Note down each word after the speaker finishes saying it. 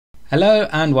Hello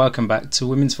and welcome back to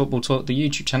Women's Football Talk, the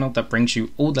YouTube channel that brings you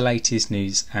all the latest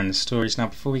news and stories. Now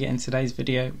before we get into today's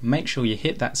video, make sure you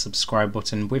hit that subscribe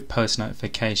button with post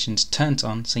notifications turned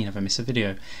on so you never miss a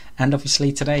video. And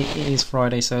obviously today it is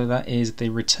Friday, so that is the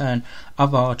return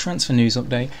of our transfer news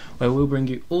update, where we'll bring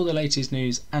you all the latest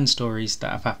news and stories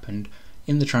that have happened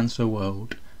in the transfer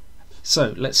world.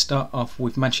 So let's start off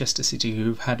with Manchester City,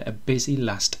 who've had a busy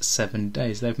last 7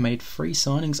 days. They've made 3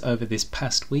 signings over this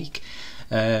past week,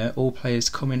 all players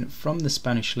coming from the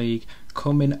Spanish League,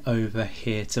 coming over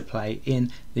here to play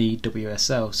in the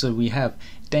WSL. So we have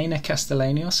Dana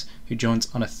Castellanos, who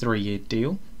joins on a 3-year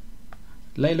deal,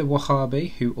 Leila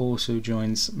Ouahabi, who also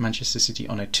joins Manchester City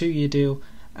on a 2-year deal,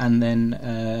 and then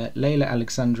Leila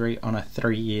Alexandri on a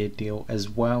 3-year deal as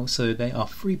well. So they are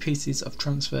 3 pieces of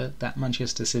transfer that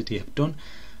Manchester City have done.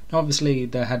 Now obviously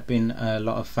there had been a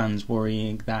lot of fans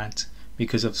worrying that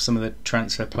because of some of the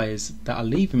transfer players that are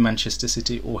leaving Manchester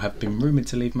City or have been rumoured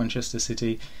to leave Manchester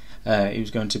City, it was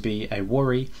going to be a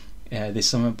worry this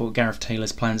summer, but Gareth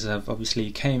Taylor's plans have obviously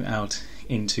came out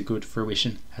into good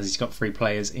fruition, as he's got 3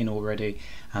 players in already,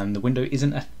 and the window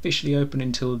isn't officially open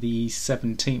until the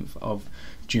 17th of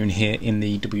June here in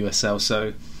the WSL,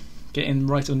 so getting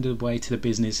right underway to the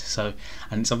business. And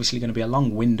it's obviously going to be a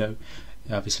long window.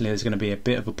 Obviously there's going to be a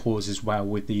bit of a pause as well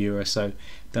with the Euro, so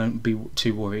don't be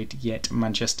too worried yet,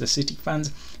 Manchester City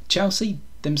fans. Chelsea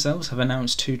themselves have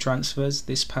announced 2 transfers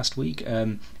this past week.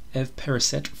 Eve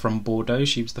Perisset from Bordeaux,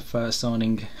 she was the first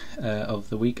signing of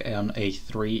the week on a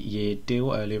 3-year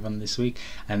deal earlier on this week.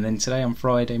 And then today on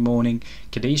Friday morning,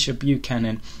 Kadisha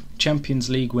Buchanan, Champions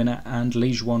League winner and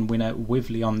Ligue 1 winner with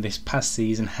Lyon this past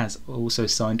season, has also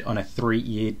signed on a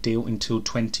 3-year deal until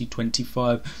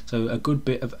 2025. So a good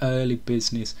bit of early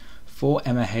business for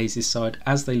Emma Hayes' side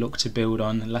as they look to build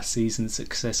on last season's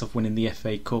success of winning the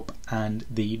FA Cup and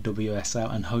the WSL,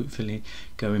 and hopefully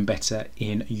going better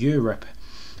in Europe.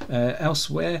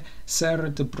 Elsewhere, Sarah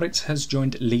de Brits has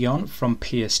joined Lyon from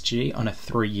PSG on a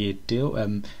 3-year deal.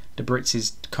 De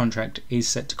Brits' contract is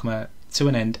set to come to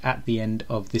an end at the end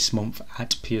of this month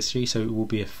at PSG, so it will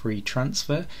be a free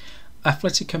transfer.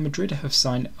 Atletico Madrid have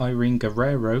signed Irene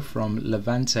Guerrero from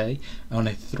Levante on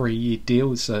a 3-year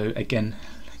deal. So again,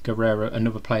 Guerrero,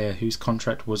 another player whose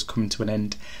contract was coming to an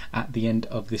end at the end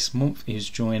of this month, is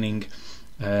joining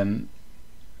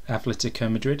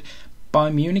Atletico Madrid.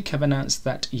 Bayern Munich have announced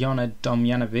that Jana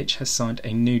Domjanovic has signed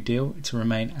a new deal to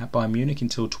remain at Bayern Munich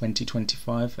until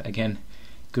 2025. Again,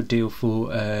 good deal for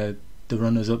the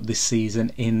runners-up this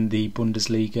season in the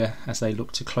Bundesliga as they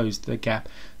look to close the gap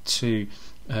to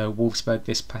Wolfsburg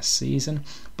this past season.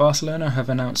 Barcelona have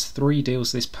announced 3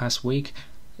 deals this past week.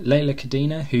 Leila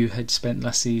Cadena, who had spent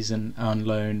last season on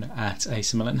loan at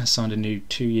AC Milan, has signed a new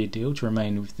 2-year deal to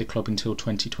remain with the club until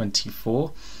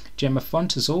 2024. Gemma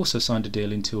Font has also signed a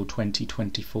deal until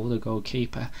 2024, the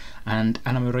goalkeeper, and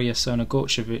Anna Maria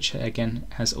Sona-Gorcevic again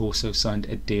has also signed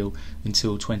a deal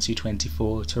until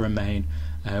 2024 to remain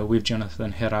with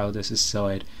Jonathan Heraldes'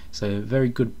 side. So a very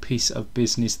good piece of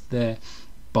business there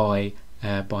by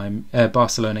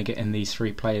Barcelona, getting these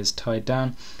 3 players tied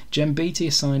down. Jem Beattie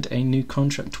has signed a new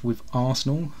contract with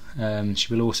Arsenal.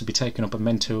 She will also be taking up a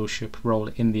mentorship role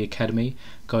in the academy,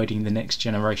 guiding the next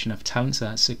generation of talent. So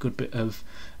that's a good bit of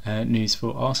news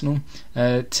for Arsenal.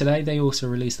 Today they also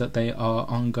released that they are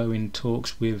ongoing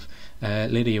talks with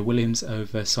Lydia Williams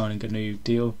over signing a new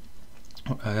deal.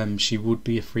 She would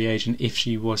be a free agent if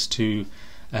she was to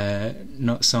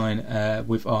not sign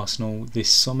with Arsenal this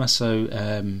summer. So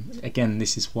again,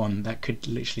 this is one that could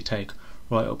literally take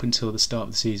right up until the start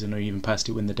of the season, or even past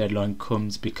it when the deadline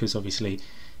comes, because obviously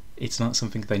it's not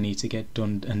something they need to get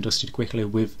done and dusted quickly,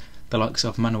 with the likes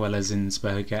of Manuela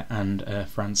Zinsberger and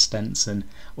Franz Stenson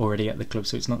already at the club.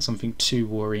 So it's not something too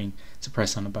worrying to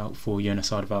press on about for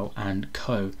Jonas Ardeval and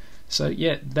co. So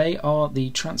yeah, they are the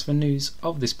transfer news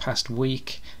of this past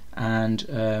week. And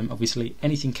obviously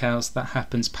anything else that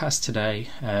happens past today,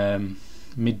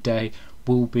 midday,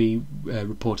 will be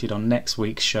reported on next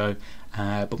week's show.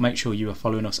 But make sure you are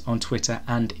following us on Twitter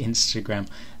and Instagram.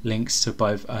 Links to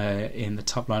both in the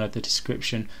top line of the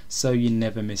description, so you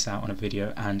never miss out on a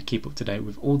video and keep up to date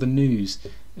with all the news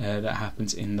that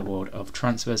happens in the world of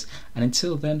transfers. And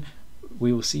until then,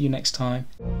 we will see you next time.